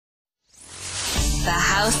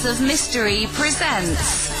House of Mystery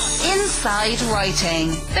presents Inside Writing,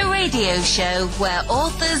 the radio show where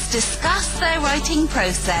authors discuss their writing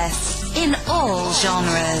process in all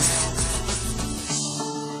genres.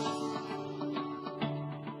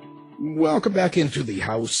 Welcome back into the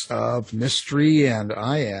House of Mystery, and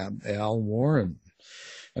I am Al Warren.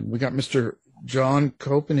 And we got Mr. John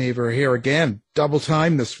Copenhaver here again, double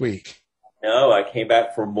time this week. No, I came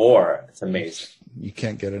back for more. It's amazing. You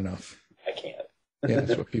can't get enough. I can't. Yeah,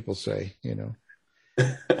 that's what people say, you know.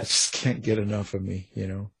 I just can't get enough of me, you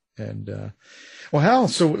know. And, well, Hal,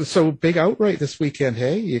 so big outright this weekend,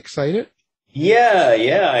 hey? You excited? Yeah,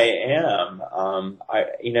 I am.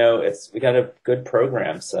 We got a good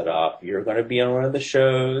program set up. You're going to be on one of the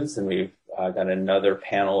shows, and we've got another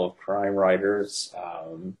panel of crime writers.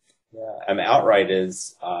 Outright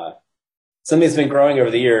is something that's been growing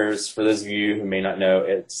over the years. For those of you who may not know,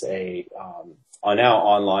 it's a now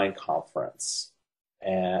online conference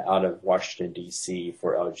out of Washington, D.C.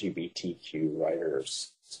 for LGBTQ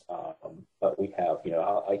writers. But we have,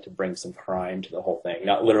 I like to bring some crime to the whole thing,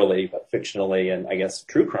 not literally, but fictionally, and I guess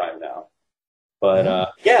true crime now. But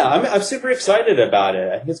I'm super excited about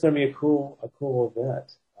it. I think it's going to be a cool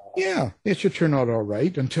event. Yeah, it should turn out all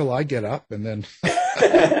right until I get up, and then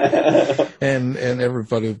and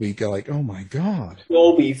everybody will be like, "Oh my God!"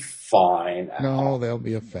 You'll be fine. No, they'll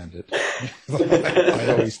be offended. I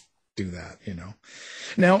always do that, you know.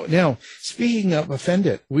 Now, speaking of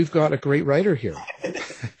offended, we've got a great writer here,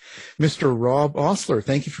 Mr. Rob Osler.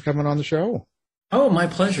 Thank you for coming on the show. Oh, my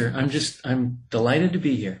pleasure. I'm delighted to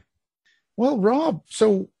be here. Well, Rob,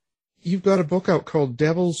 so you've got a book out called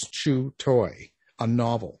Devil's Chew Toy, a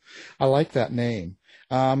novel. I like that name.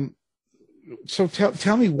 So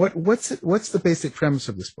tell me what's the basic premise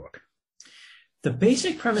of this book? The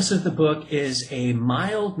basic premise of the book is a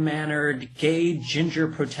mild-mannered gay ginger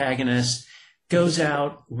protagonist goes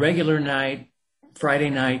out regular night, Friday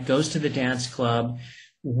night, goes to the dance club,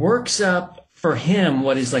 works up for him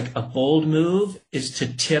what is like a bold move is to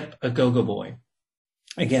tip a go-go boy.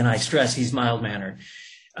 Again, I stress he's mild-mannered.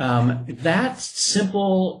 That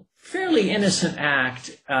simple, fairly innocent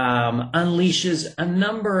act unleashes a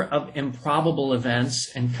number of improbable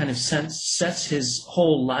events and kind of sets his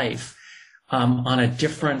whole life on a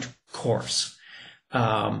different course.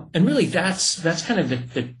 And really that's kind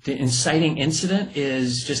of the inciting incident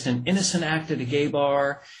is just an innocent act at a gay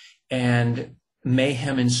bar and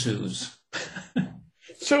mayhem ensues.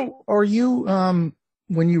 So are you,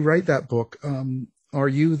 when you write that book, are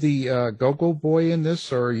you the go-go boy in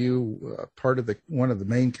this, or are you part of one of the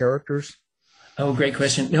main characters? Oh, great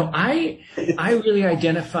question. No, I really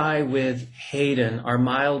identify with Hayden, our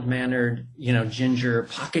mild-mannered, ginger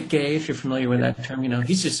pocket gay, if you're familiar with that term.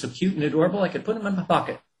 He's just so cute and adorable, I could put him in my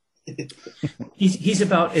pocket. He's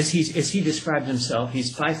about, as he described himself,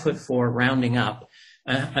 he's 5'4", rounding up,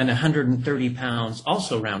 and 130 pounds,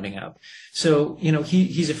 also rounding up. So,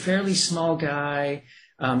 he's a fairly small guy.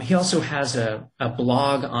 He also has a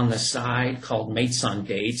blog on the side called Mates on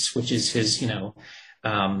Dates, which is his,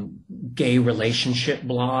 gay relationship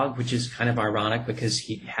blog, which is kind of ironic because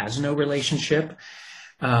he has no relationship.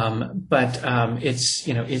 But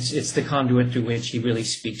it's the conduit through which he really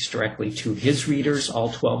speaks directly to his readers,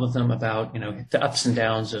 all 12 of them, about, the ups and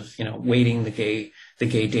downs of, wading the gay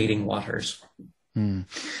dating waters.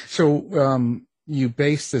 So you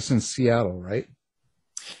based this in Seattle, right?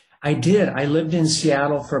 I did. I lived in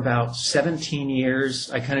Seattle for about 17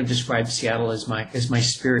 years. I kind of describe Seattle as my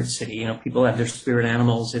spirit city. People have their spirit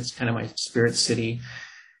animals. It's kind of my spirit city.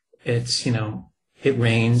 It's, it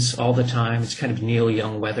rains all the time. It's kind of Neil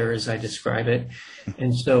Young weather as I describe it.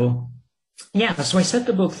 And so I set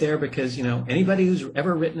the book there because, anybody who's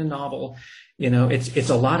ever written a novel, it's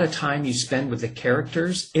a lot of time you spend with the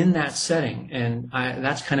characters in that setting. And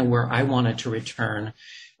that's kind of where I wanted to return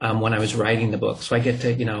when I was writing the book. So I get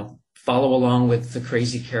to, follow along with the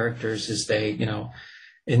crazy characters as they,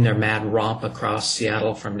 in their mad romp across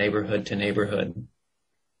Seattle from neighborhood to neighborhood.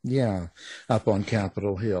 Yeah, up on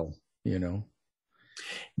Capitol Hill,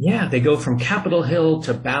 Yeah, they go from Capitol Hill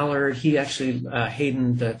to Ballard. He actually,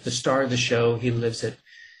 Hayden, the star of the show, he lives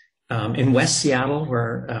in West Seattle,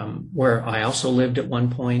 where I also lived at one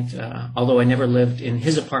point, although I never lived in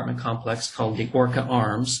his apartment complex called the Orca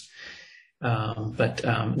Arms. But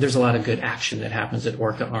there's a lot of good action that happens at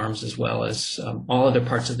Orca Arms as well as all other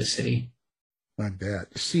parts of the city. I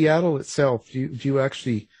bet. Seattle itself, do you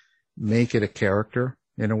actually make it a character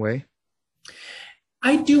in a way?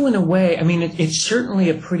 I do in a way. I mean, it's certainly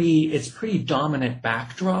it's pretty dominant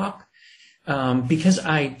backdrop because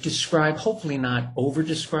I describe, hopefully not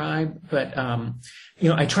over-describe, but,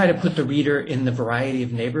 I try to put the reader in the variety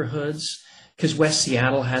of neighborhoods because West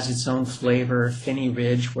Seattle has its own flavor. Phinney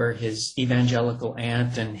Ridge, where his evangelical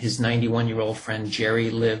aunt and his 91-year-old friend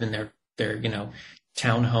Jerry live in their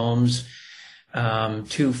townhomes.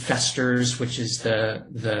 To Fester's, which is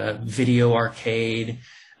the video arcade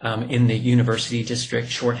in the University District,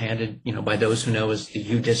 shorthanded, by those who know as the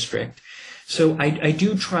U District. So I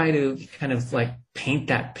do try to kind of like paint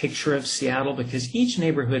that picture of Seattle, because each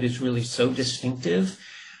neighborhood is really so distinctive.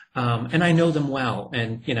 And I know them well.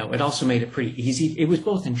 And, it also made it pretty easy. It was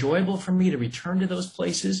both enjoyable for me to return to those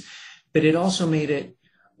places, but it also made it,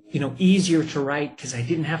 easier to write because I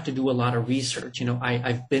didn't have to do a lot of research.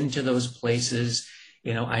 I've been to those places.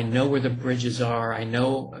 I know where the bridges are. I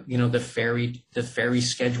know, the ferry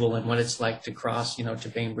schedule and what it's like to cross,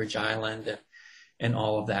 to Bainbridge Island and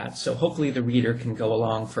all of that. So hopefully the reader can go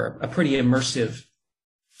along for a pretty immersive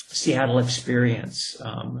Seattle experience,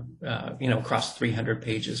 across 300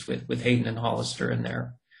 pages with Hayden and Hollister in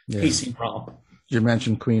their pacing romp. You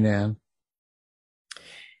mentioned Queen Anne.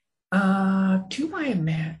 I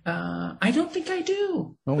don't think I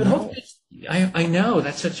do. Oh, but no. hopefully, I know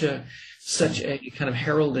that's such a kind of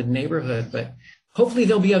heralded neighborhood, but hopefully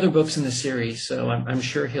there'll be other books in the series. So I'm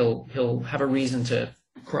sure he'll have a reason to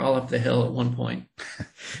crawl up the hill at one point.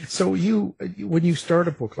 So when you start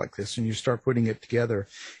a book like this and you start putting it together,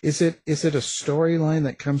 is it a storyline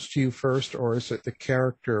that comes to you first, or is it the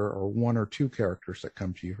character or one or two characters that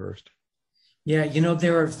come to you first? Yeah,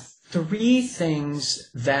 there are three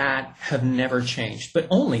things that have never changed, but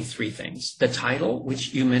only three things. The title,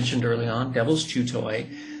 which you mentioned early on, Devil's Chew Toy,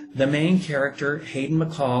 the main character, Hayden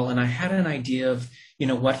McCall, and I had an idea of,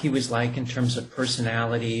 what he was like in terms of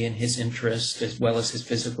personality and his interests, as well as his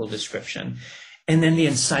physical description. And then the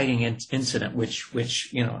inciting incident, which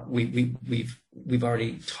we've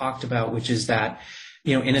already talked about, which is that,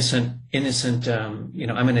 innocent, I'm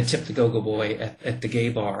going to tip the go-go boy at the gay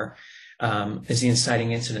bar, as the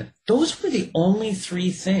inciting incident. Those were the only three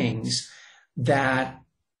things that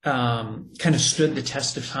kind of stood the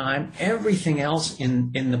test of time. Everything else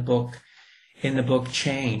in the book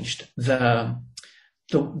changed.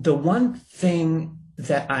 The one thing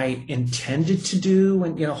that I intended to do,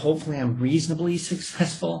 and hopefully I'm reasonably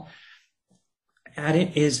successful at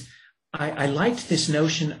it, is I liked this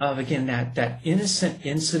notion of, again, that innocent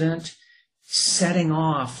incident setting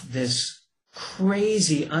off this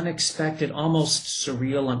crazy, unexpected, almost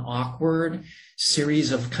surreal and awkward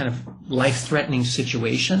series of kind of life-threatening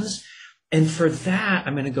situations. And for that,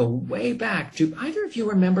 I'm going to go way back. Do either of you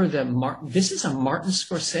remember this is a Martin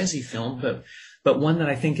Scorsese film, but one that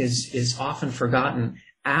I think is often forgotten,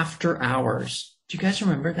 After Hours. Do you guys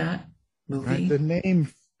remember that movie? The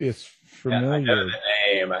name is familiar. Yeah, I know the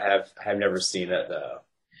name. I have never seen it though.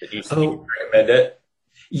 Did you recommend it?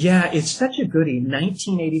 Yeah, it's such a goodie.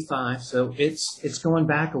 1985, so it's going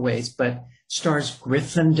back a ways, but stars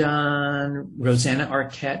Griffin Dunn, Rosanna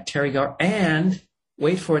Arquette, Terry Garr, and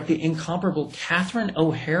wait for it, the incomparable Catherine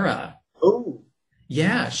O'Hara. Oh,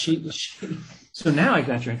 yeah, she. So now I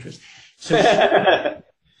got your interest. So,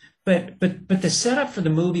 but the setup for the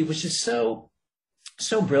movie was just so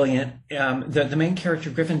brilliant. The main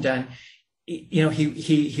character, Griffin Dunn,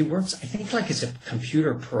 he works, I think, like as a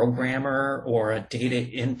computer programmer or a data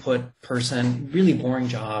input person. Really boring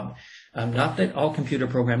job. Not that all computer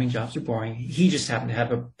programming jobs are boring. He just happened to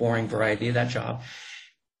have a boring variety of that job.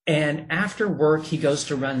 And after work, he goes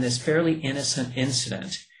to run this fairly innocent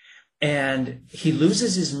incident, and he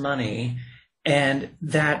loses his money, and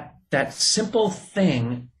that simple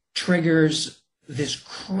thing triggers this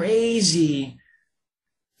crazy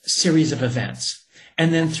series of events.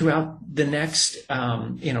 And then throughout the next,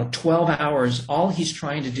 12 hours, all he's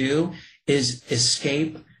trying to do is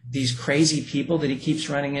escape these crazy people that he keeps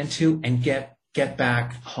running into and get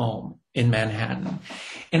back home in Manhattan.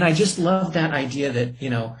 And I just love that idea that,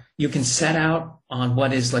 you can set out on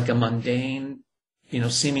what is like a mundane,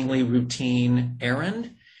 seemingly routine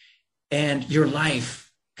errand, and your life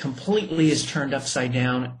completely is turned upside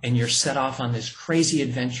down, and you're set off on this crazy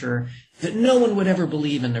adventure that no one would ever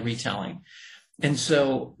believe in the retelling. And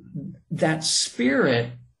so that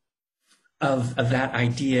spirit of that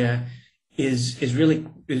idea is really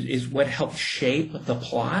what helped shape the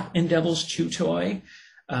plot in Devil's Chew Toy.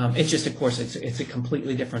 It's just, of course, it's a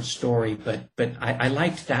completely different story, but I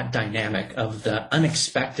liked that dynamic of the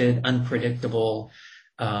unexpected, unpredictable,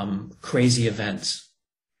 crazy events.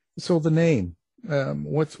 So the name,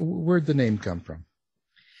 where'd the name come from?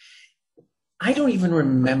 I don't even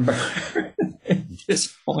remember at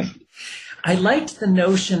this point. I liked the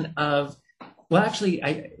notion of, well, actually,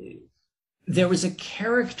 there was a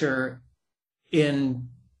character in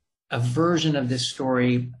a version of this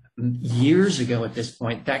story years ago at this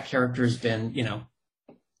point. That character has been,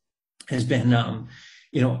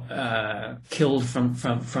 killed from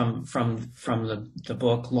the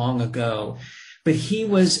book long ago. But he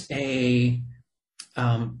was a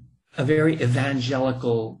very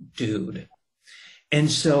evangelical dude. And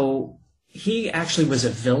so he actually was a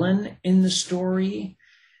villain in the story.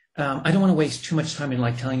 I don't want to waste too much time in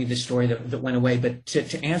like telling you the story that went away, but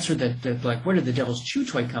to answer that, like, where did the devil's chew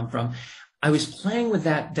toy come from? I was playing with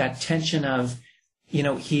that tension of,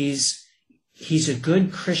 he's a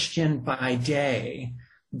good Christian by day,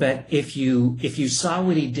 but if you saw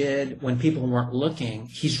what he did when people weren't looking,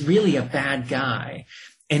 he's really a bad guy.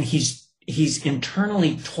 And he's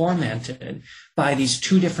internally tormented by these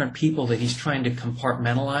two different people that he's trying to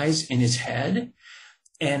compartmentalize in his head.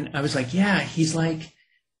 And I was like, yeah, it's like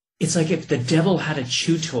if the devil had a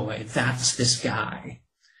chew toy, that's this guy,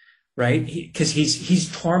 right? Because he's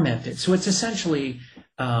tormented. So it's essentially,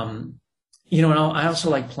 and I also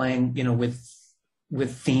like playing,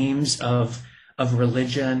 with themes of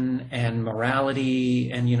religion and morality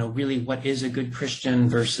and, really what is a good Christian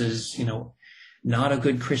versus, not a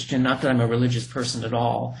good Christian. Not that I'm a religious person at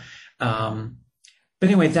all. But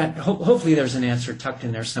anyway, that hopefully there's an answer tucked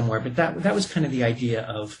in there somewhere. But that was kind of the idea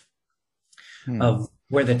of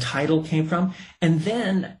where the title came from. And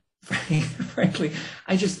then, frankly,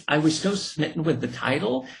 I was so smitten with the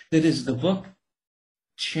title that as the book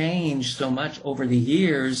changed so much over the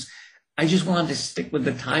years, I just wanted to stick with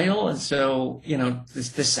the title. And so,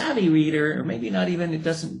 the savvy reader, or maybe not even,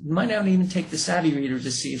 might not even take the savvy reader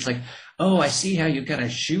to see. It's like, oh, I see how you kind of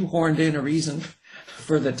shoehorned in a reason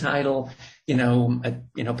for the title,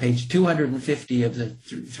 page 250 of the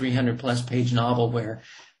 300 plus page novel, where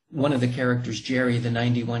one of the characters, Jerry, the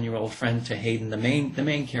 91-year-old friend to Hayden, the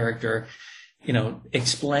main character,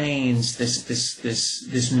 explains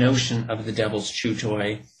this notion of the devil's chew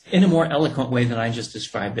toy in a more eloquent way than I just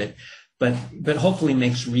described it, but hopefully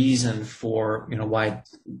makes reason for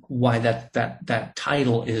why that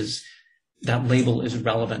title that label is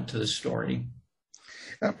relevant to the story.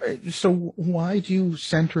 So why do you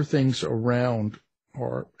center things around,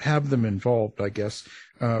 or have them involved, I guess,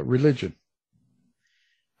 religion?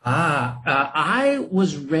 I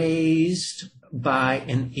was raised by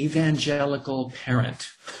an evangelical parent.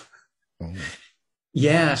 Oh.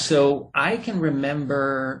 Yeah, so I can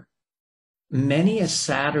remember many a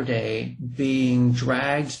Saturday being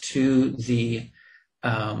dragged to the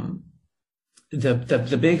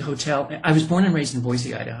big hotel. I was born and raised in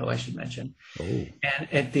Boise, Idaho, I should mention. Oh.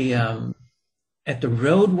 And at the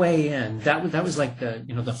Roadway Inn, that was like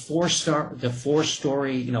the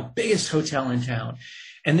four-story, biggest hotel in town.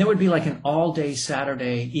 And there would be like an all-day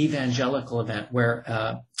Saturday evangelical event where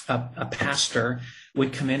a pastor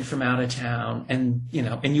would come in from out of town, and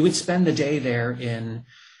you would spend the day there in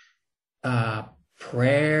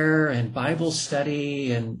prayer and Bible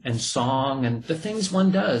study and song and the things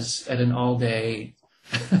one does at an all-day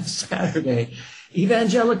Saturday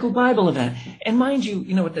evangelical Bible event. And mind you,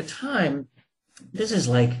 at the time, this is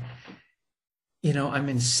like, I'm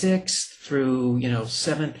in 6th through,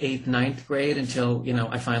 7th, 8th, 9th grade until,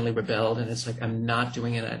 I finally rebelled, and it's like, I'm not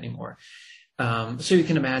doing it anymore. So you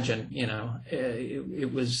can imagine,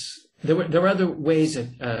 it was, there were other ways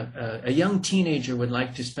that a young teenager would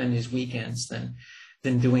like to spend his weekends than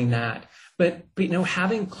doing that. But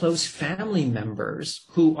having close family members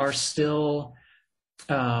who are still,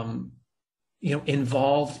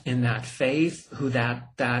 involved in that faith, who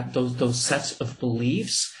those sets of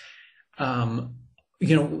beliefs,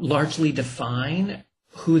 largely define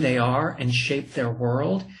who they are and shape their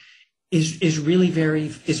world is really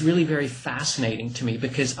very fascinating to me,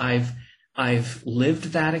 because I've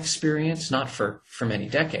lived that experience, not for many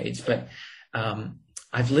decades, but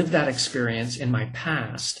I've lived that experience in my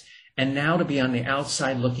past. And now to be on the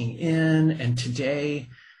outside looking in, and today,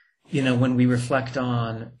 when we reflect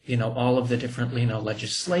on, all of the different,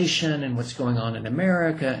 legislation and what's going on in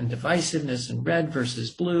America, and divisiveness and red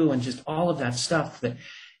versus blue, and just all of that stuff that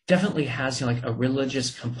definitely has, like a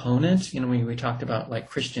religious component, when we talked about like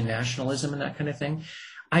Christian nationalism and that kind of thing,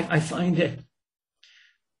 I find it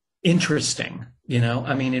interesting,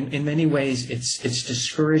 in many ways it's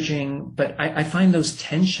discouraging, but I find those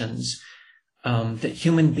tensions, that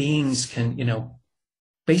human beings can,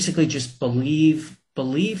 basically just believe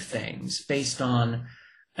things based on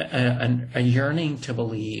a yearning to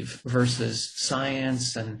believe versus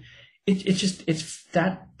science, and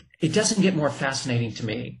it doesn't get more fascinating to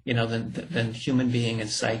me, than human being and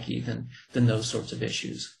psyche than those sorts of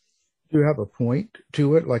issues. Do you have a point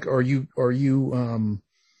to it? Like, are you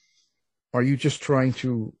just trying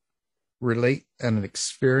to relate an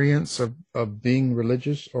experience of being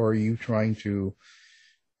religious, or are you trying to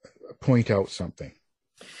point out something?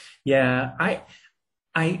 Yeah,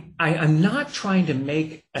 I'm not trying to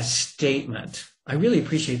make a statement. I really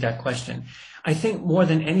appreciate that question. I think more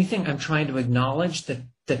than anything, I'm trying to acknowledge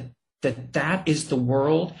that is the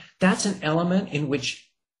world. That's an element in which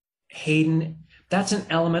that's an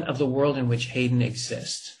element of the world in which Hayden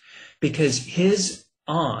exists, because his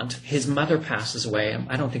mother passes away.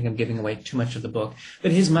 I don't think I'm giving away too much of the book,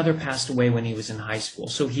 but his mother passed away when he was in high school.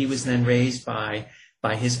 So he was then raised by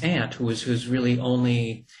his aunt, who's really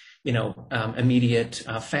only, immediate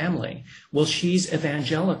family. Well, she's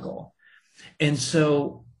evangelical. And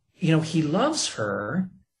so, he loves her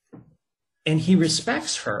and he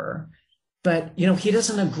respects her, but, he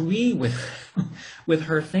doesn't agree with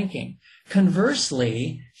her thinking.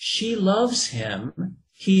 Conversely, she loves him.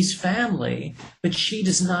 He's family, but she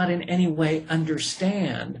does not in any way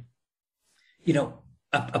understand,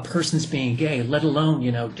 a person's being gay, let alone,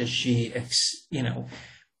 does she,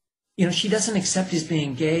 she doesn't accept his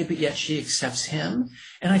being gay, but yet she accepts him.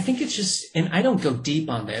 And I think it's just, and I don't go deep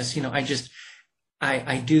on this,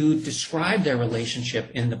 I do describe their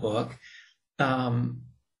relationship in the book.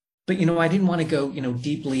 But, I didn't want to go,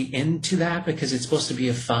 deeply into that because it's supposed to be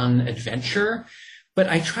a fun adventure. But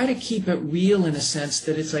I try to keep it real in a sense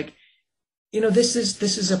that it's like, this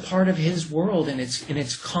is a part of his world, and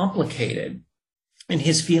it's complicated, and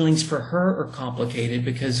his feelings for her are complicated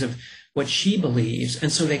because of what she believes. And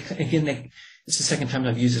so it's the second time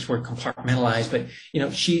I've used this word compartmentalize, but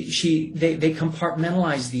they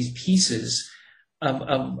compartmentalize these pieces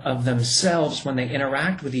of themselves when they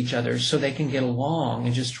interact with each other, so they can get along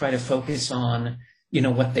and just try to focus on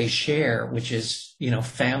what they share, which is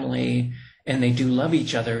family. And they do love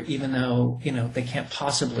each other, even though, they can't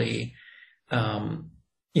possibly,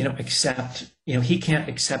 accept, he can't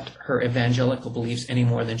accept her evangelical beliefs any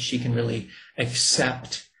more than she can really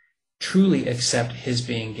truly accept his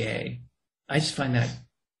being gay. I just find that,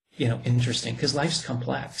 interesting because life's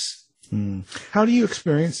complex. How do you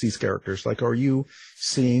experience these characters? Like, are you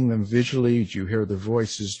seeing them visually? Do you hear their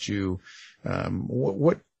voices? Do you,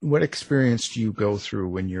 what experience do you go through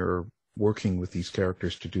when you're working with these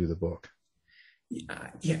characters to do the book?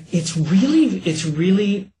 Yeah, it's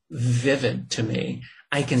really vivid to me.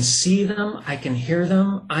 I can see them. I can hear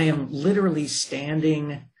them. I am literally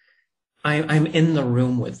standing. I'm in the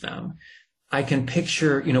room with them. I can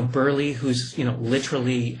picture, Burley, who's,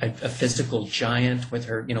 literally a physical giant with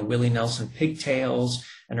her, Willie Nelson pigtails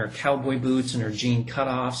and her cowboy boots and her jean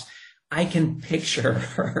cutoffs. I can picture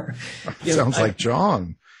her. Sounds like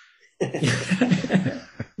John.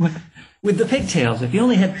 With the pigtails, if you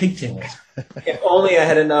only had pigtails. If only I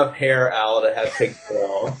had enough hair, Al, to have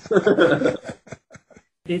pigtails.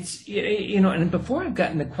 It's, and before I've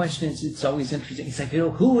gotten the questions, it's always interesting. It's like,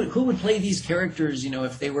 who would play these characters,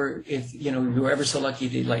 if you were ever so lucky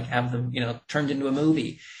to like have them, turned into a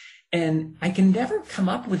movie. And I can never come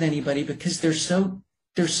up with anybody because they're so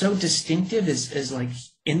distinctive as like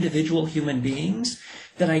individual human beings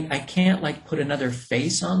that I can't like put another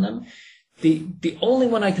face on them. The only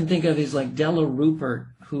one I can think of is like Della Rupert,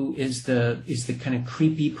 who is the kind of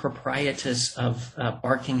creepy proprietress of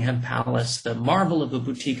Barkingham Palace, the marvel of a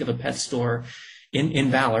boutique of a pet store in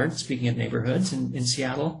Ballard, speaking of neighborhoods in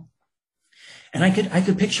Seattle. And I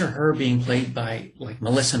could picture her being played by like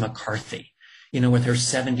Melissa McCarthy, with her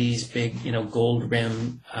 70s big, gold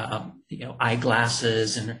rim,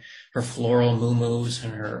 eyeglasses and her floral muumuus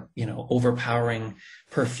and her, overpowering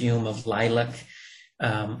perfume of lilac.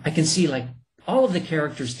 I can see like all of the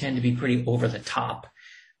characters tend to be pretty over the top.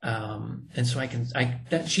 And so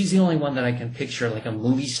she's the only one that I can picture like a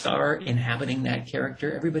movie star inhabiting that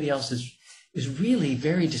character. Everybody else is really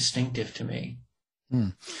very distinctive to me.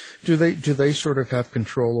 Do they sort of have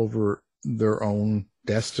control over their own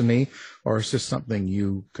destiny, or is this something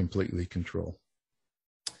you completely control?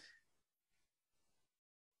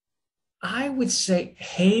 I would say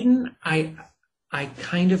Hayden, I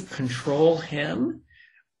kind of control him,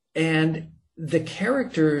 and the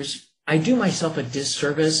characters, I do myself a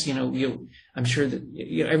disservice. I'm sure that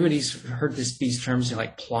everybody's heard these terms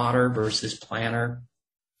like plotter versus planner,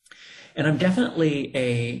 and I'm definitely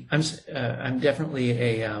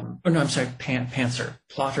pantser.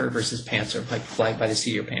 Plotter versus pantser, like fly by the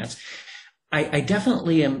seat of your pants. I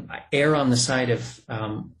definitely err on the side of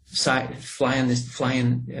fly in the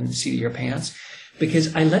seat of your pants,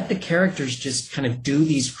 because I let the characters just kind of do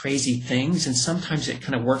these crazy things, and sometimes it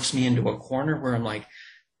kind of works me into a corner where I'm like,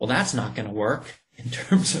 well, that's not going to work in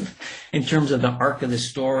terms of the arc of the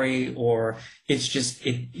story, or it's just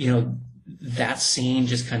that scene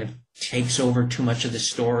just kind of takes over too much of the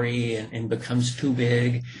story and becomes too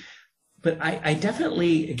big. But I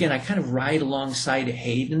definitely, again, I kind of ride alongside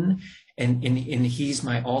Hayden, and he's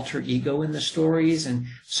my alter ego in the stories. And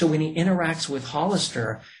so when he interacts with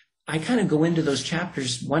Hollister, I kind of go into those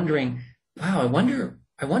chapters wondering, wow, I wonder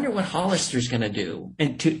what Hollister's going to do,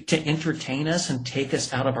 and to entertain us and take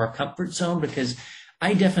us out of our comfort zone, because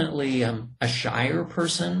I definitely am a shyer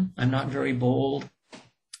person. I'm not very bold.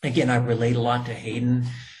 Again, I relate a lot to Hayden.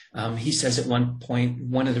 He says at one point,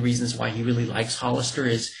 one of the reasons why he really likes Hollister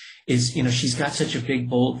is, she's got such a big,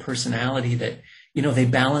 bold personality that, they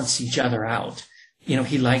balance each other out.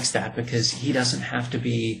 He likes that because he doesn't have to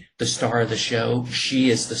be the star of the show. She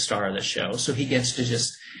is the star of the show. So he gets to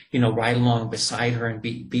just, ride along beside her and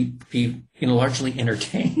be largely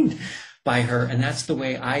entertained by her. And that's the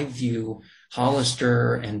way I view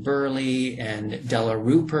Hollister and Burley and Della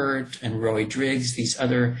Rupert and Roy Driggs, these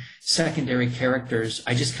other secondary characters.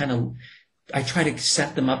 I try to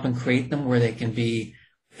set them up and create them where they can be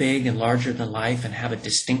big and larger than life and have a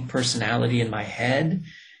distinct personality in my head,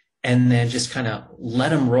 and then just kind of let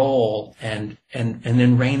them roll and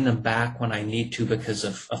then rein them back when I need to because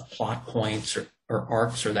of plot points or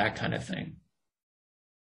arcs or that kind of thing.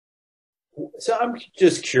 So I'm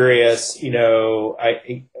just curious, I'm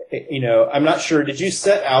not sure. Did you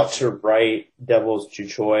set out to write Devil's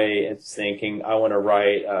Chuchoy and thinking I want to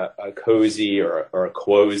write a cozy or a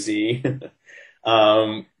quozy,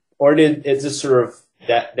 or did it just sort of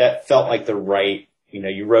that felt like the right?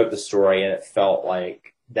 You wrote the story and it felt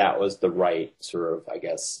like that was the right sort of, I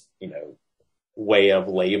guess, way of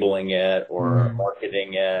labeling it or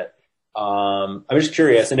marketing it. I'm just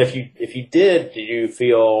curious, and if you did you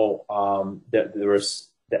feel that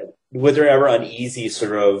were there ever uneasy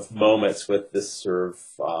sort of moments with this sort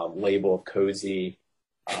of label of cozy?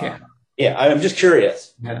 Yeah, I'm just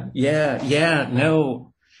curious. Yeah,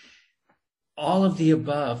 no, all of the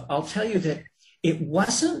above. I'll tell you that it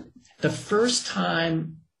wasn't the first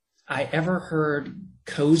time I ever heard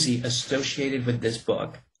cozy associated with this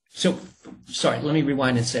book. So, sorry, let me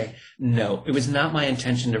rewind and say, no, it was not my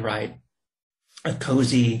intention to write a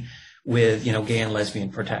cozy with, gay and lesbian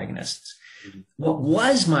protagonists. What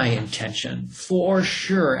was my intention, for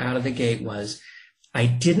sure, out of the gate was I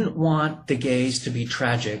didn't want the gays to be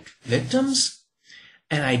tragic victims,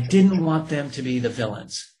 and I didn't want them to be the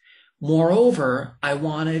villains. Moreover, I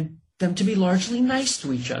wanted them to be largely nice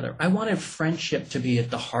to each other. I wanted friendship to be at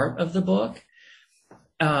the heart of the book.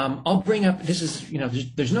 I'll bring up, this is,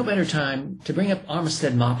 there's no better time to bring up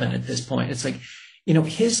Armistead Maupin at this point. It's like,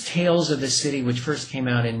 his Tales of the City, which first came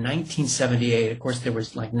out in 1978. Of course, there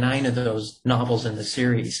was like 9 of those novels in the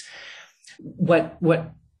series. What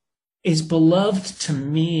is beloved to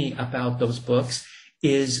me about those books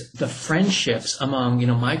is the friendships among,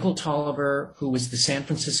 Michael Tolliver, who was the San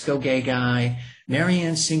Francisco gay guy,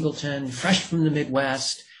 Marianne Singleton, fresh from the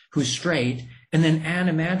Midwest, who's straight, and then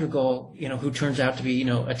Anna Madrigal, who turns out to be,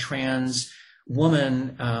 a trans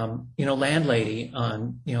woman, landlady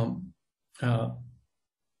on,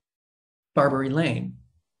 Barbary Lane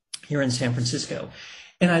here in San Francisco.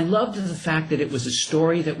 And I loved the fact that it was a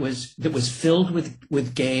story that was filled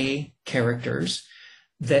with gay characters,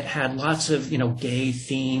 that had lots of, gay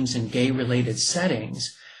themes and gay related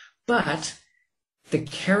settings, but the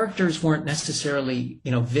characters weren't necessarily,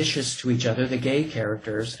 vicious to each other, the gay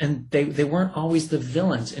characters, and they weren't always the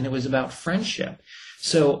villains, and it was about friendship.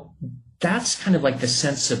 So that's kind of like the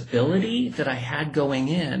sensibility that I had going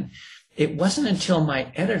in. It wasn't until my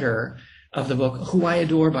editor of the book, who I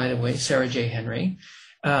adore, by the way, Sarah J. Henry,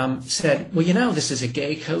 said, well, this is a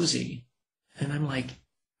gay cozy. And I'm like,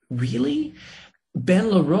 really? Ben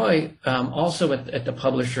Leroy, also at the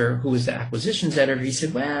publisher, who was the acquisitions editor, he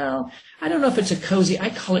said, well, I don't know if it's a cozy.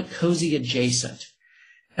 I call it cozy adjacent.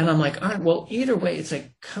 And I'm like, all right, well, either way, it's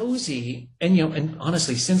like cozy. And, and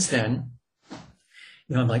honestly, since then,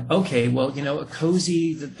 I'm like, okay, well, a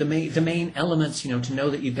cozy, the main elements, to know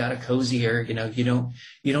that you've got a cozy here, you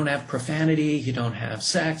don't have profanity, you don't have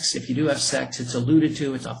sex. If you do have sex, it's alluded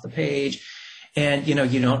to, it's off the page. And, you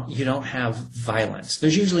don't have violence.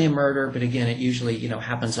 There's usually a murder, but again, it usually,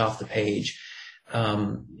 happens off the page.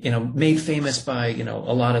 Made famous by,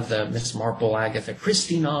 a lot of the Miss Marple, Agatha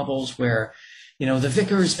Christie novels where, the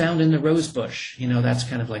vicar is found in the rose bush. That's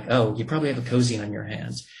kind of like, oh, you probably have a cozy on your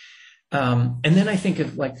hands. And then I think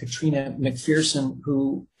of like Katrina McPherson,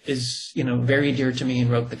 who is, very dear to me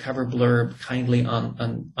and wrote the cover blurb kindly on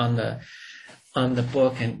the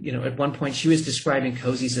book. And, at one point she was describing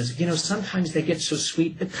cozies as, sometimes they get so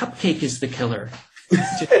sweet, the cupcake is the killer.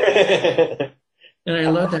 And I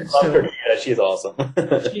love that. Yeah, she's awesome.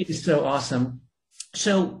 She's so awesome.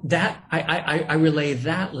 So that I relay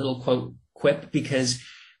that little quip because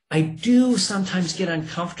I do sometimes get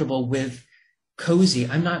uncomfortable with cozy.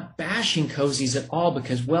 I'm not bashing cozies at all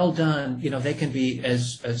because well done, they can be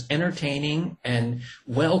as entertaining and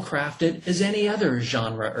well crafted as any other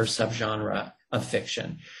genre or subgenre of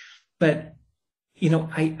fiction. But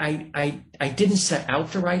I didn't set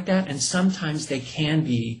out to write that, and sometimes they can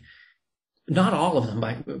be, not all of them,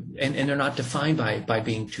 and they're not defined by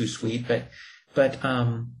being too sweet, but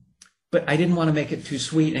I didn't want to make it too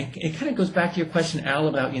sweet. And it kind of goes back to your question, Al,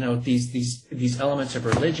 about these elements of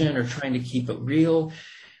religion or trying to keep it real.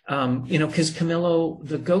 Because Camillo,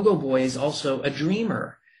 the Go-Go Boy, is also a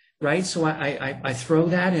dreamer, right? So I throw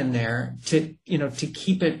that in there to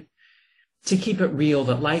keep it real,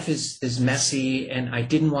 that life is messy, and I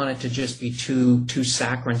didn't want it to just be too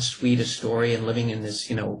saccharine sweet a story and living in this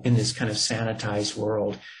kind of sanitized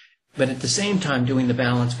world. But at the same time, doing the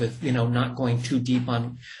balance with, not going too deep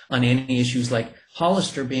on any issues like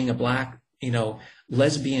Hollister being a black,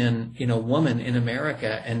 lesbian, woman in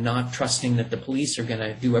America, and not trusting that the police are going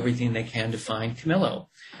to do everything they can to find Camillo.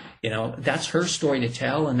 That's her story to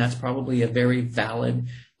tell, and that's probably a very valid,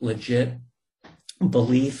 legit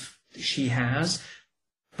belief she has.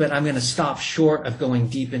 But I'm going to stop short of going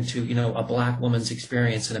deep into, a black woman's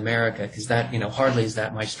experience in America, because that, hardly is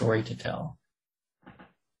that my story to tell.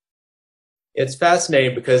 It's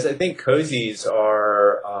fascinating because I think cozies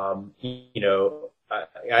are,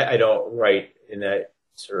 I don't write in that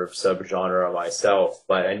sort of subgenre myself,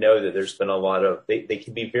 but I know that there's been a lot of, they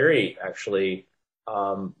can be very actually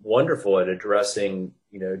wonderful at addressing,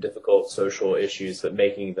 difficult social issues, but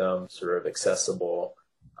making them sort of accessible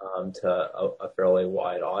to a fairly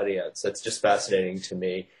wide audience. It's just fascinating to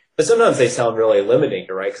me. But sometimes they sound really limiting,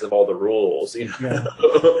 right? Because of all the rules, Yeah.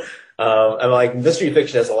 I'm like, mystery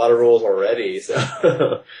fiction has a lot of rules already. So,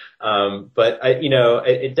 but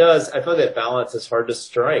it does. I feel that balance is hard to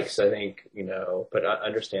strike. So I think, but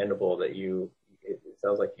understandable that it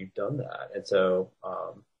sounds like you've done that. And so, I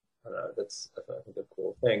don't know, that's I think a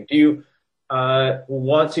cool thing. Do you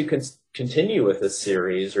want to continue with this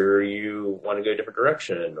series, or you want to go a different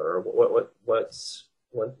direction, or what's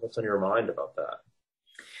on your mind about that?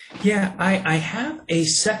 Yeah, I have a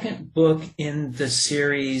second book in the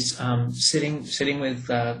series, sitting with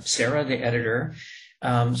Sarah, the editor.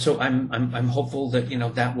 So I'm hopeful that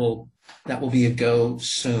that will be a go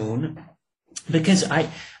soon, because I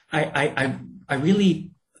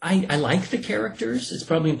really like the characters. It's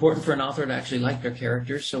probably important for an author to actually like their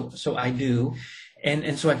characters. So I do,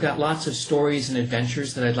 and so I've got lots of stories and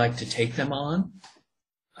adventures that I'd like to take them on.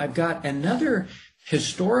 I've got another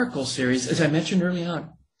historical series, as I mentioned early on.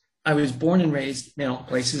 I was born and raised,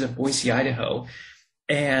 places of Boise, Idaho,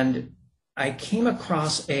 and I came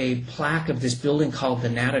across a plaque of this building called the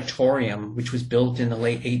Natatorium, which was built in the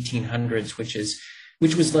late 1800s,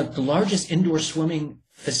 which was like the largest indoor swimming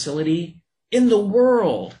facility in the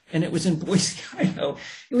world, and it was in Boise, Idaho.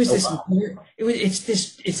 It was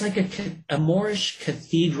it's like a Moorish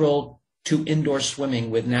cathedral to indoor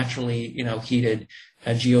swimming with naturally, heated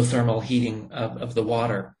geothermal heating of the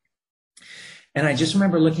water. And I just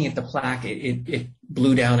remember looking at the plaque. It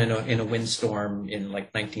blew down in a windstorm in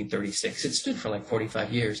like 1936. It stood for like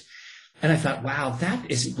 45 years. And I thought, wow, that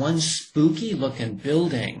is one spooky looking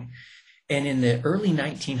building. And in the early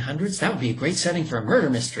 1900s, that would be a great setting for a murder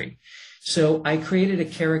mystery. So I created a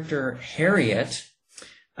character, Harriet,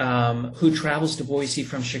 who travels to Boise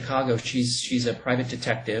from Chicago. She's a private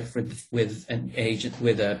detective with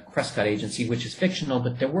a Prescott agency, which is fictional,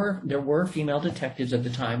 but there were female detectives at the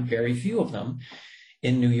time, very few of them,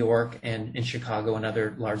 in New York and in Chicago and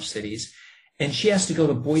other large cities. And she has to go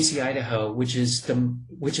to Boise, Idaho, which is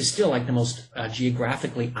still like the most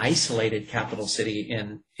geographically isolated capital city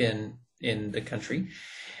in the country,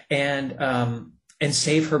 and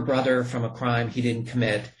save her brother from a crime he didn't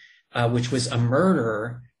commit, which was a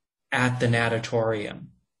murder at the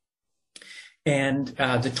Natatorium. And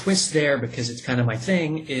the twist there, because it's kind of my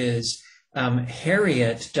thing, is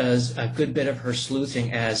Harriet does a good bit of her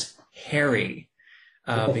sleuthing as Harry,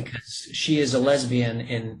 because she is a lesbian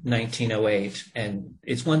in 1908. And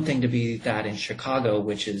it's one thing to be that in Chicago,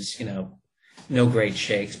 which is, no great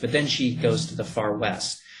shakes, but then she goes to the far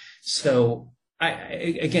west. So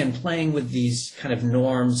again, playing with these kind of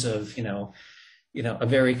norms of, a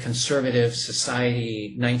very conservative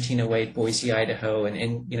society, 1908 Boise, Idaho,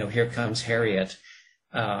 and here comes Harriet,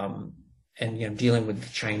 and dealing with the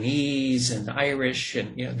Chinese and the Irish,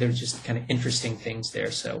 and there's just kind of interesting things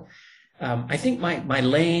there. So I think my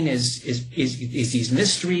lane is these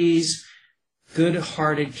mysteries,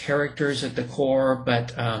 good-hearted characters at the core,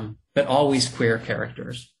 but always queer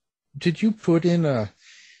characters. did you put in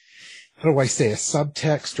how do I say, a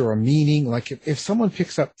subtext or a meaning? Like if someone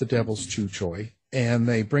picks up The Devil's Chew Toy and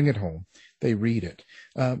they bring it home, they read it,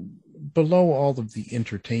 below all of the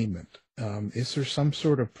entertainment, is there some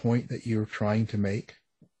sort of point that you're trying to make?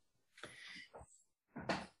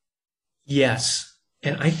 Yes.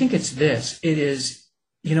 And I think it's this. It is,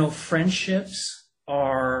 friendships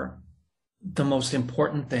are the most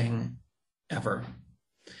important thing ever.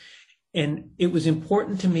 And it was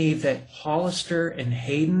important to me that Hollister and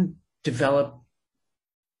Hayden developed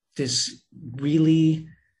this really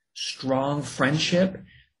strong friendship,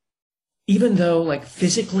 even though like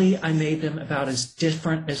physically I made them about as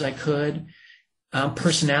different as I could.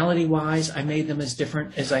 Personality wise, I made them as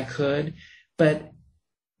different as I could, but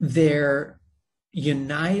their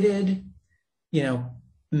united,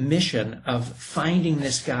 mission of finding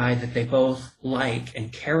this guy that they both like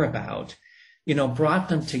and care about, brought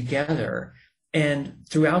them together. And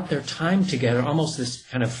throughout their time together, almost this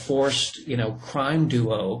kind of forced, crime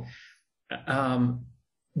duo,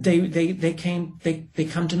 they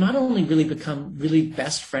come to not only really become really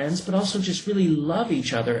best friends, but also just really love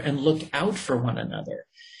each other and look out for one another.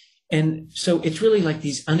 And so it's really like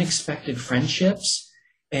these unexpected friendships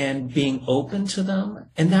and being open to them.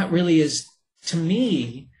 And that really is, to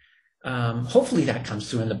me, hopefully that comes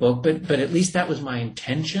through in the book, but at least that was my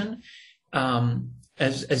intention,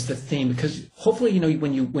 as the theme, because hopefully,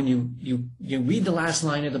 when you read the last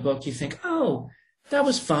line of the book, you think, oh, that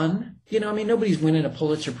was fun. Nobody's winning a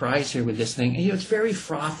Pulitzer Prize here with this thing. It's very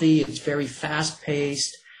frothy. It's very fast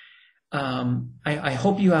paced. I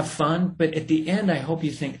hope you have fun, but at the end, I hope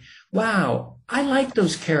you think, wow, I like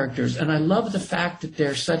those characters. And I love the fact that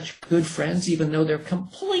they're such good friends, even though they're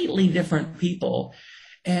completely different people.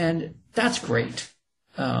 And that's great.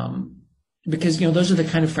 Because, those are the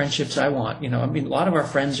kind of friendships I want. A lot of our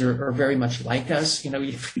friends are very much like us.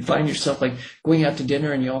 You find yourself like going out to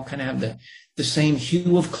dinner and you all kind of have the same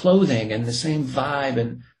hue of clothing and the same vibe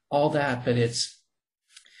and all that. But it's,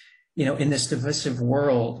 in this divisive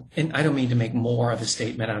world, and I don't mean to make more of a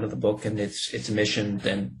statement out of the book and its mission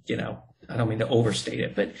than, I don't mean to overstate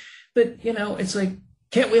it, but, it's like,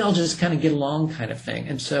 can't we all just kind of get along kind of thing?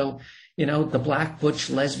 And so, the black butch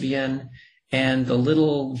lesbian and the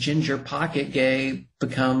little ginger pocket gay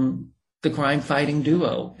become the crime fighting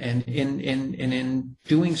duo, and in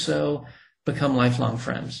doing so, become lifelong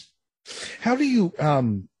friends. How do you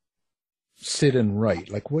sit and write?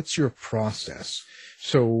 Like, what's your process?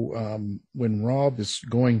 So when Rob is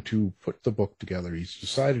going to put the book together, he's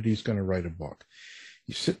decided he's going to write a book.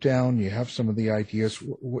 You sit down, you have some of the ideas.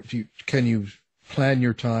 Can you plan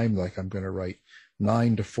your time? Like, I'm going to write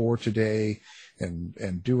 9 to 4 today,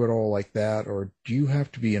 and do it all like that, or do you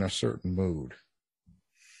have to be in a certain mood?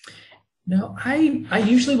 No, I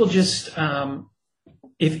usually will just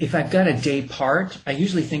if I've got a day part, I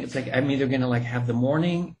usually think it's like I'm either going to like have the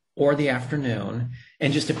morning or the afternoon,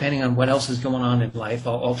 and just depending on what else is going on in life,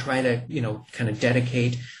 I'll try to kind of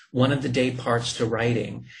dedicate one of the day parts to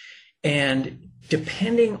writing. And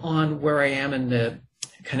depending on where I am in the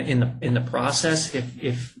kind of in the process,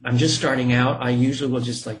 if I'm just starting out, I usually will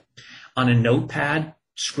just like on a notepad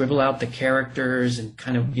scribble out the characters and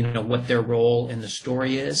kind of what their role in the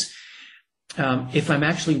story is. If I'm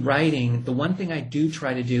actually writing, the one thing I do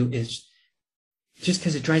try to do is, just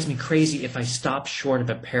because it drives me crazy if I stop short of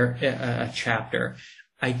a chapter,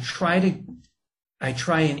 I try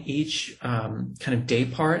in each kind of day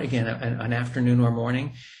part, again, an afternoon or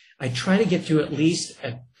morning, I try to get to at least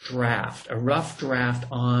a rough draft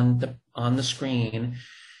on the screen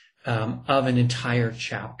of an entire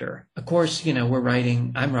chapter. Of course,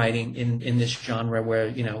 I'm writing in this genre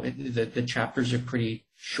where, the chapters are pretty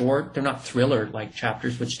short. They're not thriller-like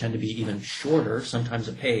chapters, which tend to be even shorter, sometimes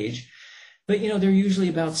a page. But, they're usually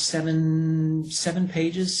about 7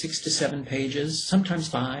 pages, 6 to 7 pages, sometimes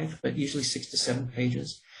 5, but usually 6 to 7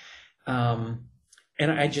 pages. And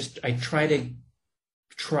I try to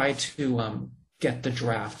get the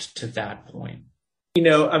draft to that point.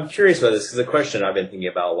 I'm curious about this because the question I've been thinking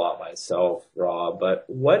about a lot myself, Rob, but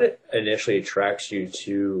what initially attracts you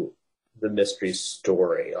to the mystery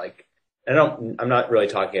story? Like, I'm not really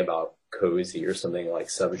talking about cozy or something like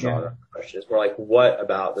subgenre questions. More like, what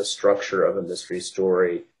about the structure of a mystery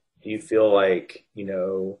story do you feel like,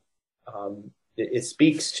 it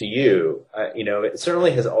speaks to you? It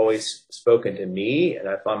certainly has always spoken to me, and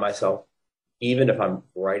I find myself, even if I'm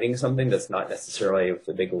writing something that's not necessarily with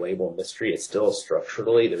the big label mystery, it's still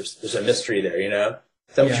structurally, there's a mystery there,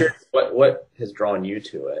 So I'm curious what has drawn you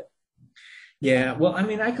to it. Yeah, well,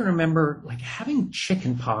 I can remember like having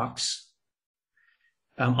chicken pox.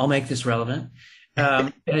 I'll make this relevant.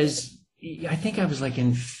 As I think I was like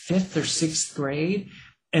in 5th or 6th grade,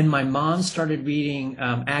 and my mom started reading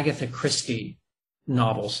Agatha Christie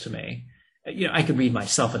novels to me. I could read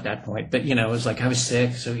myself at that point, but, it was like I was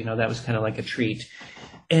 6, so, that was kind of like a treat.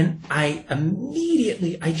 And I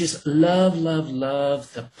just love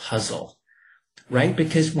the puzzle, right?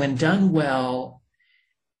 Because when done well,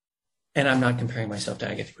 and I'm not comparing myself to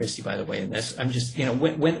Agatha Christie, by the way, in this, I'm just,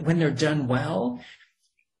 when they're done well,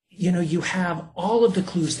 you have all of the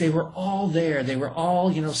clues. They were all there. They were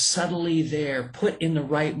all, subtly there, put in the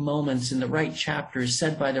right moments, in the right chapters,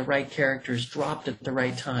 said by the right characters, dropped at the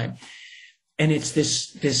right time. And it's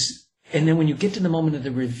this, and then when you get to the moment of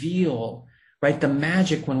the reveal, right, the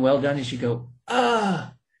magic when well done is you go,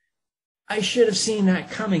 I should have seen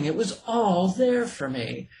that coming. It was all there for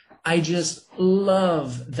me. I just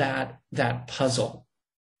love that puzzle.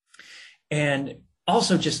 And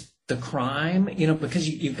also just the crime, because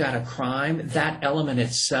you've got a crime, that element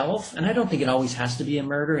itself, and I don't think it always has to be a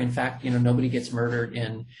murder. In fact, nobody gets murdered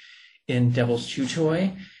in Devil's Chew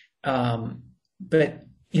Toy. But,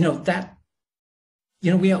 that,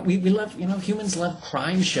 we love, humans love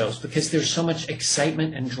crime shows because there's so much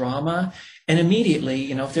excitement and drama. And immediately,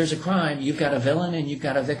 if there's a crime, you've got a villain and you've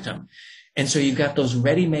got a victim. And so you've got those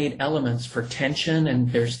ready-made elements for tension,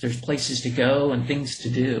 and there's places to go and things to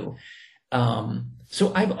do.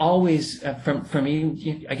 So I've always, from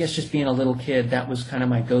me, I guess just being a little kid, that was kind of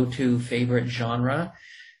my go-to favorite genre.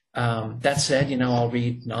 That said, I'll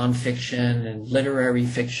read nonfiction and literary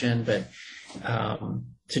fiction, but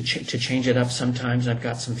to change it up sometimes, I've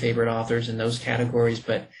got some favorite authors in those categories.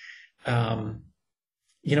 But I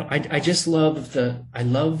just love I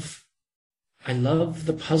love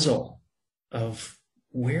the puzzle of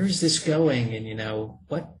where is this going, and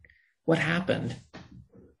what happened.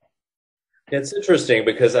 It's interesting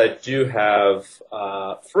because I do have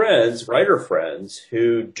writer friends,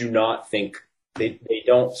 who do not think they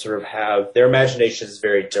don't sort of have, their imagination is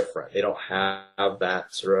very different. They don't have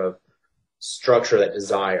that sort of structure, that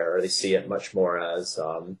desire. They see it much more as,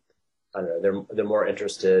 I don't know, they're more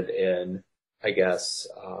interested in, I guess,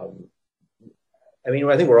 I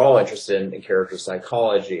think we're all interested in character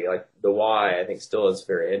psychology. Like the why, I think still is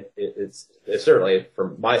it's certainly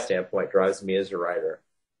from my standpoint drives me as a writer.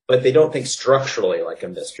 But they don't think structurally like a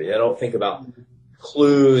mystery. They don't think about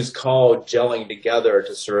clues gelling together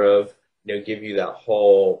to sort of, give you that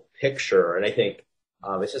whole picture. And I think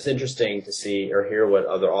it's just interesting to see or hear what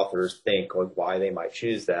other authors think, like why they might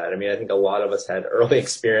choose that. I think a lot of us had early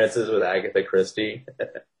experiences with Agatha Christie.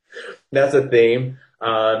 That's a theme.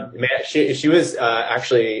 She was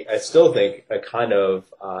actually, I still think, a kind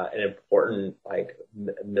of an important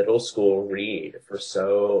middle school read for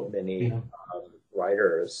so many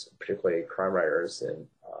writers, particularly crime writers in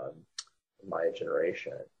my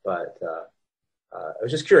generation. But I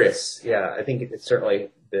was just curious. Yeah, I think it's certainly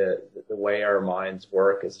the way our minds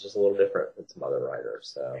work is just a little different than some other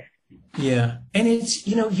writers. So. Yeah. And it's,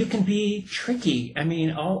 you can be tricky.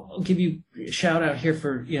 I'll give you a shout out here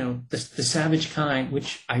for, the Savage Kind,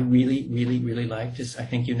 which I really, really, really liked, as I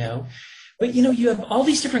think But, you have all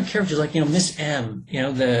these different characters, like, Miss M,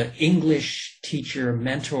 the English teacher,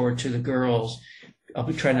 mentor to the girls. I'll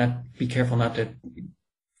be careful not to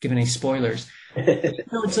give any spoilers.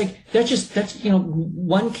 It's like, that's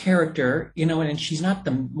one character, and she's not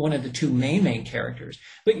one of the two main characters.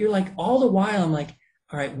 But you're like, all the while, I'm like,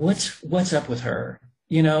 all right, what's up with her?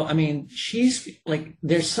 She's like,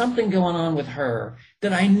 there's something going on with her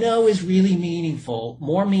that I know is really meaningful,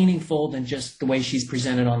 more meaningful than just the way she's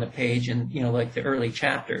presented on the page and, like the early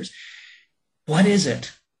chapters. What is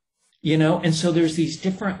it? And so there's these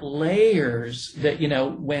different layers that,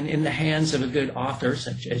 when in the hands of a good author,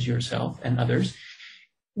 such as yourself and others,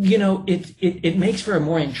 it makes for a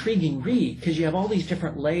more intriguing read because you have all these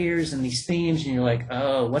different layers and these themes, and you're like,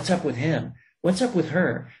 oh, what's up with him? What's up with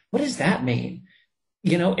her? What does that mean?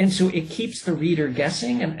 And so it keeps the reader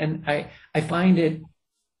guessing. And I find it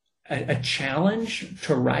a challenge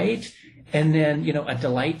to write, and then, a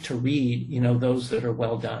delight to read, those that are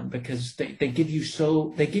well done, because they give you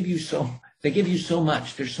so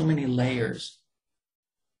much. There's so many layers.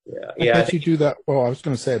 Yeah. I bet you do that. Well, I was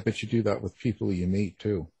going to say, I bet you do that with people you meet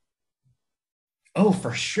too. Oh,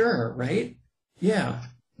 for sure. Right. Yeah.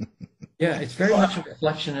 Yeah. It's very much a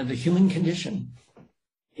reflection of the human condition.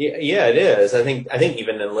 Yeah, it is. I think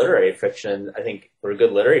even in literary fiction, I think for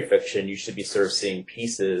good literary fiction, you should be sort of seeing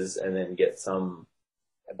pieces and then get some,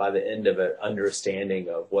 by the end of it, understanding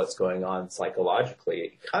of what's going on psychologically.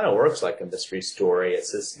 It kind of works like a mystery story.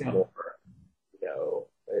 It's just more,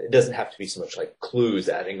 it doesn't have to be so much like clues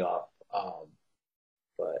adding up.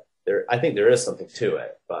 But I think there is something to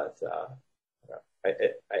it. But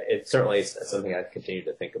It certainly is something I continue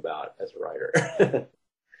to think about as a writer.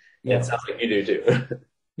 Yeah, it sounds like you do too.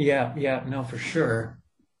 Yeah, no, for sure.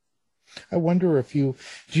 I wonder if you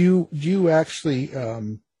actually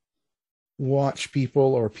watch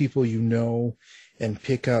people or people you know and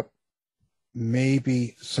pick up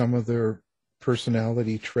maybe some of their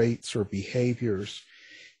personality traits or behaviors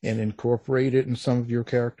and incorporate it in some of your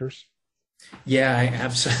characters? Yeah, I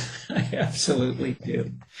absolutely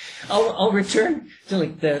do. I'll return to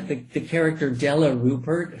like the character Della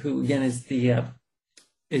Rupert, who again is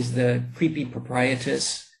the creepy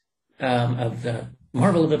proprietress of the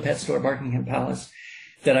Marvel of a Pet Store, Buckingham Palace,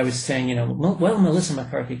 that I was saying, well, Melissa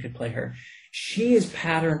McCarthy could play her. She is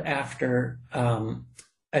patterned after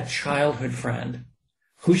a childhood friend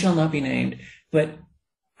who shall not be named, but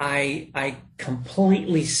I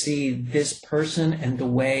completely see this person and the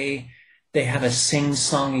way they have a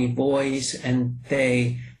sing-songy voice, and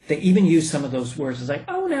they even use some of those words. It's like,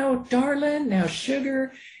 oh, now, darling, now,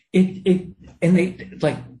 sugar. And they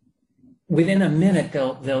like within a minute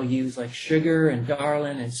they'll use like sugar and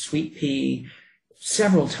darling and sweet pea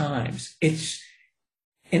several times.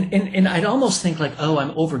 And I'd almost think like, oh,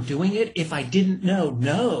 I'm overdoing it if I didn't know.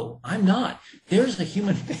 No, I'm not. There's a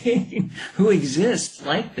human being who exists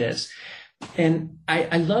like this. And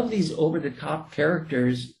I love these over-the-top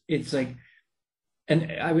characters. It's like, and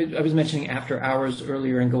I was mentioning After Hours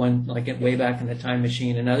earlier and going like way back in the Time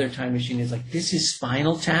Machine. Another Time Machine is like, this is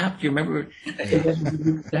Spinal Tap. Do you remember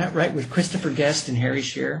that, right? With Christopher Guest and Harry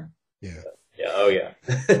Shearer? Yeah. Yeah. Oh, yeah.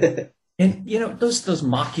 And, those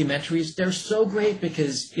mockumentaries, they're so great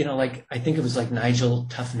because, like, I think it was like Nigel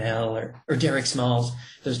Tufnell or Derek Smalls,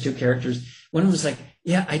 those two characters. One was like,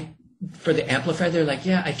 for the amplifier, they're like,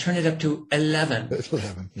 I turn it up to 11.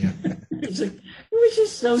 11, yeah. It's like, it was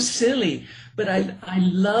just so silly. But I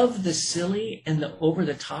love the silly and the over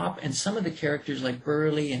the top, and some of the characters like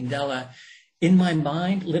Burley and Della. In my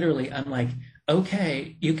mind, literally, I'm like,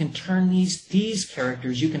 okay, you can turn these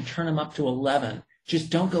characters, you can turn them up to 11. Just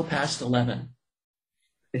don't go past 11.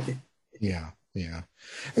 Yeah.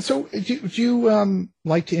 So do you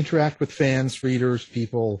like to interact with fans, readers,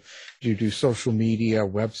 people? Do you do social media,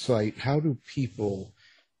 website? How do people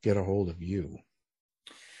get a hold of you?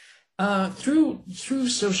 Through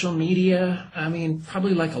social media. I mean,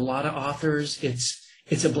 probably like a lot of authors,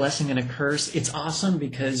 it's a blessing and a curse. It's awesome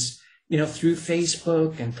because, through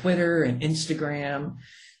Facebook and Twitter and Instagram,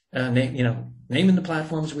 naming the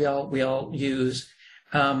platforms we all use.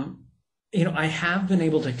 I have been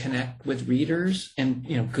able to connect with readers, and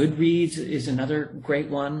Goodreads is another great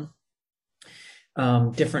one.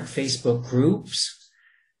 Different Facebook groups,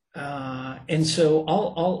 and so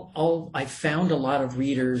I found a lot of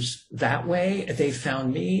readers that way. They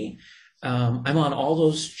found me. I'm on all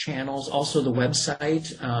those channels. Also, the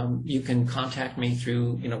website. You can contact me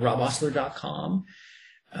through robosler.com,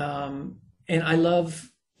 and I love.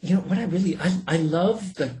 What I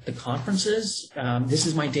love the conferences. This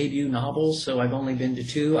is my debut novel, so I've only been to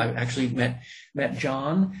two. I've actually met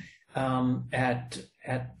John at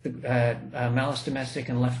Malice Domestic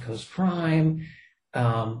and Left Coast Crime.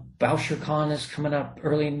 Boucher Con is coming up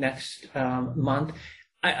early next month.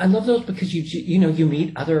 I love those because you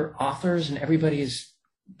meet other authors, and everybody is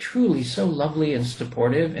truly so lovely and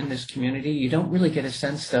supportive in this community. You don't really get a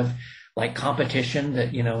sense of like competition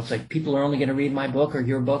that, it's like people are only going to read my book or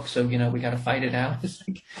your book. So, we got to fight it out. It's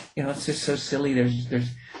like, it's just so silly.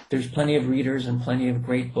 There's plenty of readers and plenty of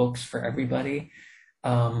great books for everybody.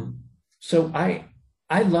 So I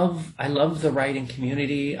love the writing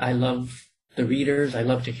community. I love the readers. I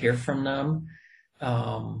love to hear from them.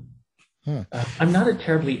 I'm not a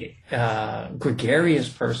terribly gregarious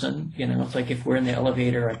person. It's like if we're in the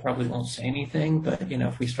elevator, I probably won't say anything. But,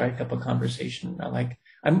 if we strike up a conversation,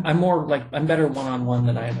 I'm more like, I'm better one-on-one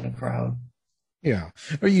than I am in a crowd. Yeah.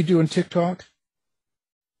 Are you doing TikTok?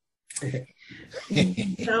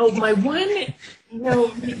 No, my one,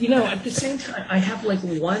 at the same time, I have like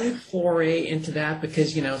one foray into that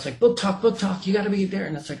because, it's like book talk, you got to be there.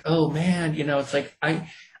 And it's like, oh man, it's like, I'm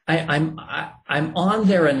on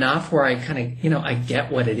there enough where I kind of, I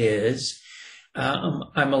get what it is.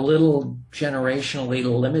 I'm a little generationally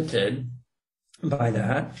limited by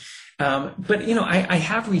that. But I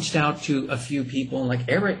have reached out to a few people, like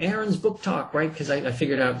Aaron's Book Talk, right? Because I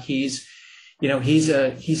figured out he's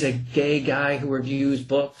a gay guy who reviews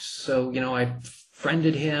books. So, I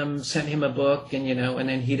friended him, sent him a book, and and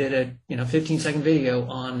then he did a 15-second video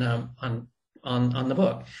on the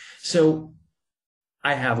book. So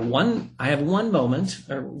I have one moment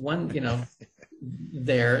or one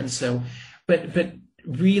there, and so but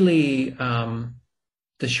really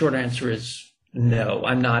the short answer is no,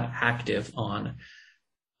 I'm not active on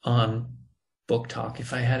Book Talk.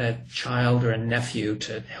 If I had a child or a nephew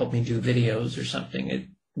to help me do videos or something, it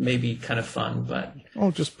may be kind of fun, but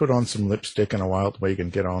just put on some lipstick in a while, the way you can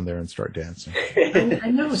get on there and start dancing. I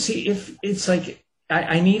know. See, if it's like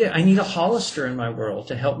I need a Hollister in my world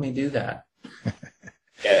to help me do that.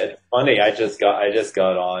 Yeah, it's funny. I just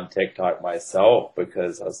got on TikTok myself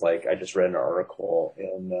because I was like, I just read an article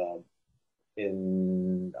in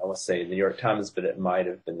I want to say the New York Times, but it might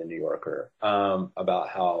have been the New Yorker, about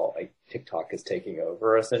how like TikTok is taking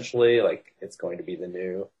over essentially, like it's going to be the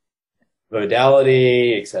new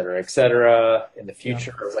modality, et cetera, in the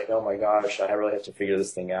future. I was like, oh my gosh, I really have to figure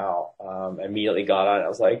this thing out. I immediately got on it. I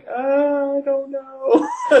was like, I don't know.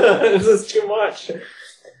 This is too much.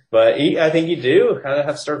 But I think you do kind of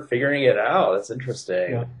have to start figuring it out. It's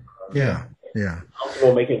interesting. Yeah.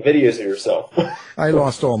 Comfortable making videos of yourself. I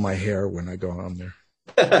lost all my hair when I go on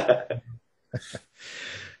there.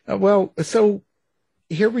 Well, so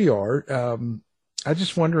here we are. I'm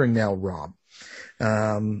just wondering now, Rob,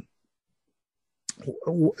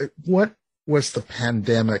 what was the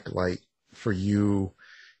pandemic like for you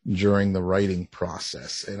during the writing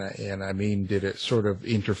process? And I mean, did it sort of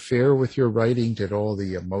interfere with your writing? Did all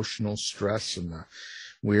the emotional stress and the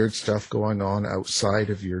weird stuff going on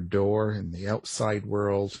outside of your door in the outside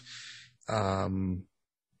world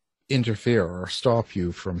interfere or stop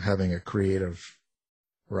you from having a creative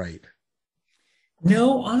write?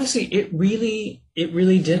 No, honestly, it really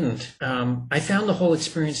didn't. I found the whole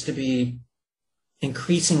experience to be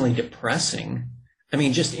increasingly depressing. I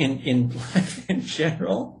mean, just in life in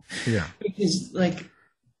general. Yeah. Because like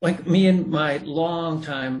me and my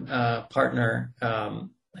longtime partner,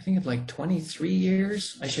 I think of like 23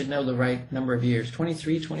 years. I should know the right number of years,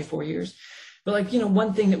 23, 24 years. But like,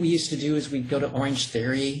 one thing that we used to do is we'd go to Orange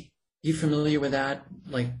Theory. You familiar with that?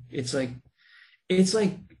 Like, it's like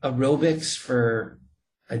aerobics for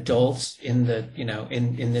adults in the,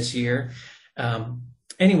 in this year.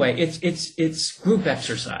 Anyway, it's group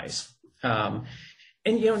exercise.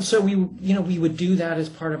 And so we would do that as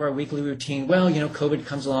part of our weekly routine. Well, COVID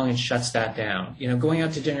comes along and shuts that down. Going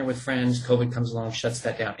out to dinner with friends, COVID comes along and shuts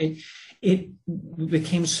that down. It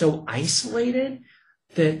became so isolated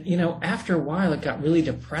that, after a while it got really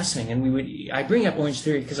depressing. And I bring up Orange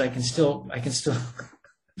Theory because I can still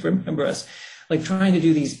remember us like trying to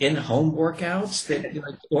do these in-home workouts that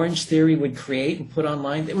like Orange Theory would create and put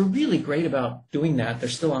online. They were really great about doing that. They're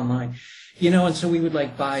still online. And so we would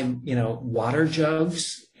like buy, water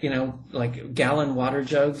jugs, like gallon water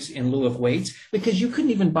jugs in lieu of weights, because you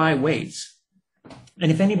couldn't even buy weights.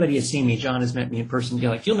 And if anybody has seen me, John has met me in person,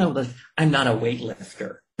 you'll know that I'm not a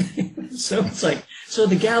weightlifter. So it's like, so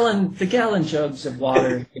the gallon jugs of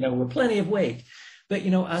water, were plenty of weight, but,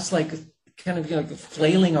 us like kind of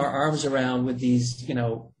flailing our arms around with these,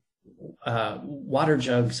 water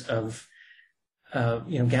jugs of,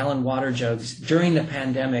 gallon water jugs during the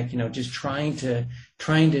pandemic, just trying to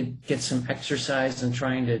get some exercise and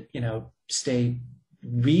trying to, stay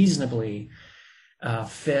reasonably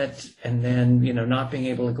fit, and then, not being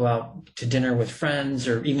able to go out to dinner with friends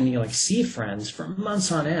or even, see friends for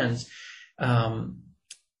months on end.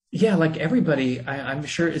 Like everybody, I'm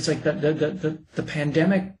sure it's like the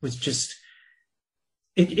pandemic was just,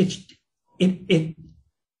 it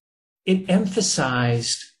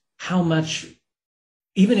emphasized how much,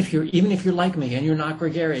 even if you're like me and you're not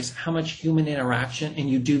gregarious, how much human interaction, and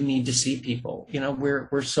you do need to see people.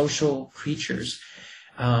 We're social creatures,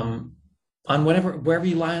 on wherever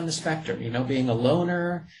you lie on the spectrum, being a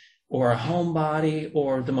loner or a homebody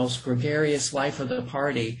or the most gregarious life of the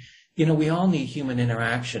party, we all need human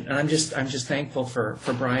interaction. And I'm just thankful for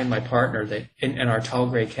Brian, my partner, that, and our tall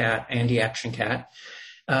gray cat, Andy Action Cat,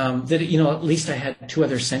 that, at least I had two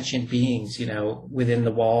other sentient beings, within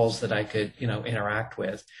the walls that I could, interact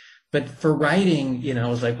with. But for writing, I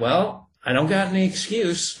was like, well, I don't got any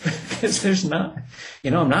excuse because there's not,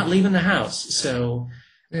 I'm not leaving the house. So,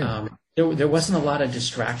 there wasn't a lot of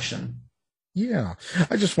distraction. Yeah.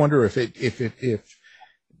 I just wonder if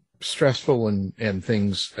stressful and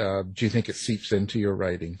things, do you think it seeps into your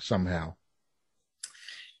writing somehow?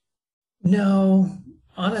 No,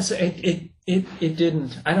 honestly, it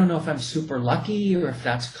didn't. I don't know if I'm super lucky or if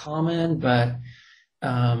that's common, but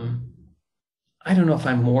I don't know if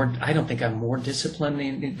I don't think I'm more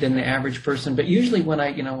disciplined than the average person. But usually when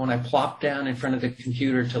I plop down in front of the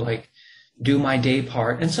computer to like do my day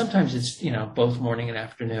part, and sometimes it's, both morning and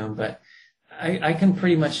afternoon, but I can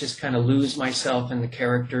pretty much just kind of lose myself in the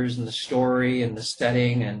characters and the story and the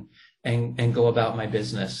setting and go about my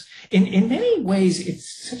business. In many ways,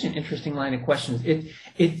 it's such an interesting line of questions.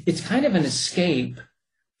 It's kind of an escape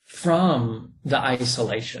from the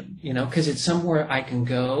isolation, because it's somewhere I can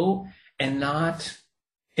go and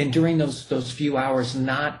during those few hours,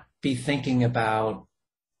 not be thinking about,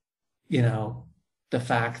 the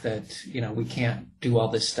fact that, we can't do all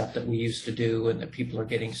this stuff that we used to do, and that people are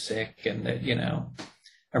getting sick, and that,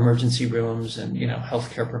 emergency rooms and,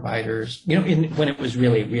 healthcare providers, when it was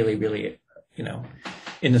really, really, really,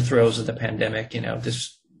 in the throes of the pandemic,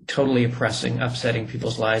 just totally upsetting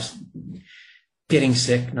people's lives, getting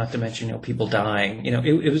sick, not to mention, people dying,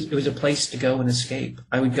 it was a place to go and escape.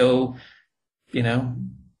 I would go,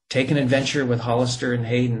 take an adventure with Hollister and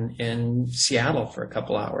Hayden in Seattle for a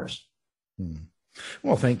couple hours.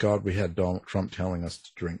 Well, thank God we had Donald Trump telling us to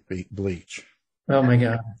drink bleach. Oh my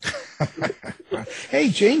God. Hey,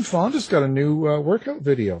 Jane Fonda's got a new workout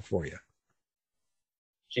video for you.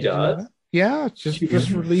 She does? Yeah, just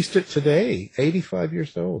released it today. 85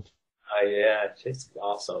 years old. Yeah, she's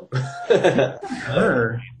awesome.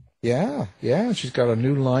 Her. Yeah. She's got a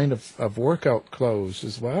new line of workout clothes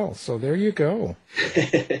as well. So there you go.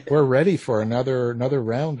 We're ready for another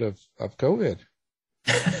round of COVID.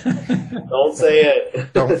 Don't say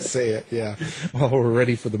it. Don't say it. Yeah. Well, we're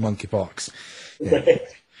ready for the monkeypox. Yeah.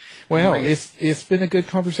 Well, it's been a good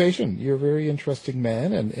conversation. You're a very interesting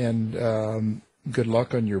man, and good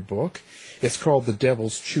luck on your book. It's called The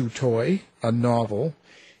Devil's Chew Toy, a novel,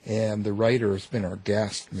 and the writer has been our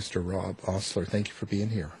guest, Mr. Rob Osler. Thank you for being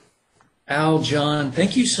here. Al, John,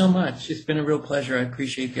 thank you so much. It's been a real pleasure. I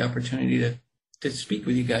appreciate the opportunity to speak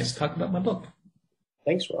with you guys, talk about my book.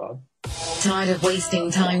 Thanks, Rob. Tired of wasting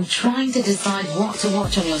time trying to decide what to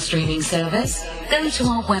watch on your streaming service? Go to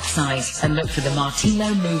our website and look for the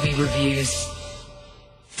Martino movie reviews.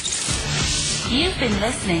 You've been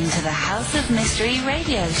listening to the House of Mystery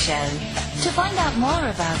radio show. To find out more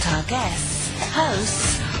about our guests,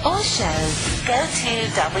 hosts, or shows, go to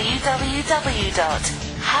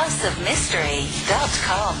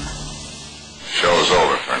www.houseofmystery.com. Show's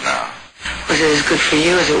over for now. Was it as good for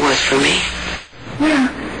you as it was for me? Well,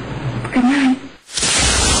 good night.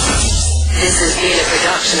 This has been a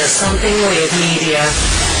production of Something Weird Media.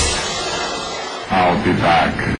 I'll be back.